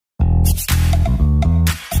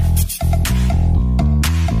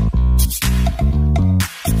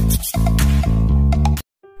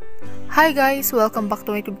Hi guys! Welcome back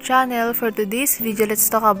to my YouTube channel. For today's video,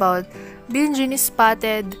 let's talk about Binjin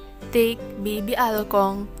spotted take baby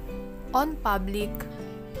alkong on public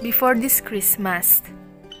before this Christmas.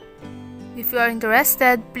 If you are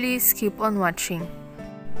interested, please keep on watching.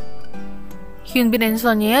 Hyun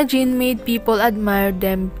and Jin made people admire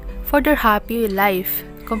them for their happy life,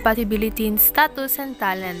 compatibility in status and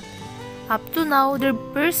talent. Up to now, their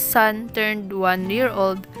first son turned 1 year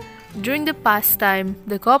old. During the past time,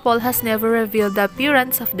 the couple has never revealed the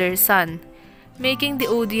appearance of their son, making the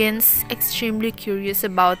audience extremely curious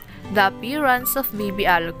about the appearance of baby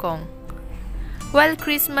Alkong. While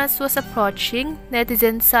Christmas was approaching,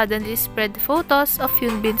 netizens suddenly spread photos of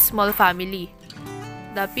Hyunbin's small family.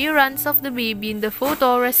 The appearance of the baby in the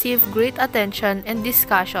photo received great attention and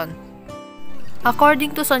discussion.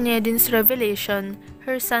 According to Sonyeon's revelation,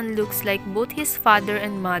 her son looks like both his father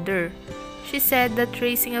and mother. She said that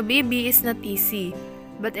raising a baby is not easy,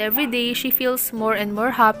 but every day she feels more and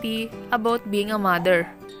more happy about being a mother.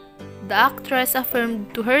 The actress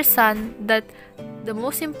affirmed to her son that the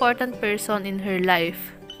most important person in her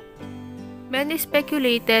life. Many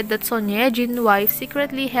speculated that Sonyeon's wife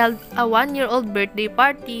secretly held a 1-year-old birthday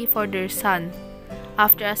party for their son.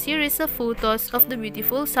 After a series of photos of the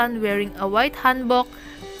beautiful son wearing a white hanbok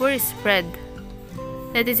were spread,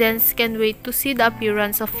 netizens can wait to see the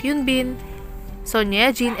appearance of Hyunbin,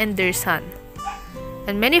 Sonyeon, and their son.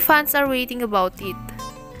 And many fans are waiting about it.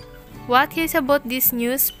 What is about this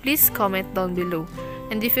news? Please comment down below.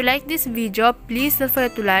 And if you like this video, please don't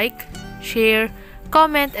forget to like, share,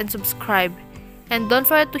 comment, and subscribe. And don't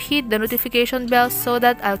forget to hit the notification bell so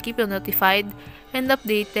that I'll keep you notified and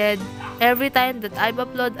updated every time that I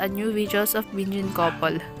upload a new videos of Binjin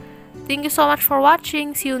couple. Thank you so much for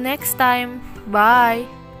watching. See you next time.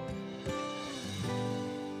 Bye!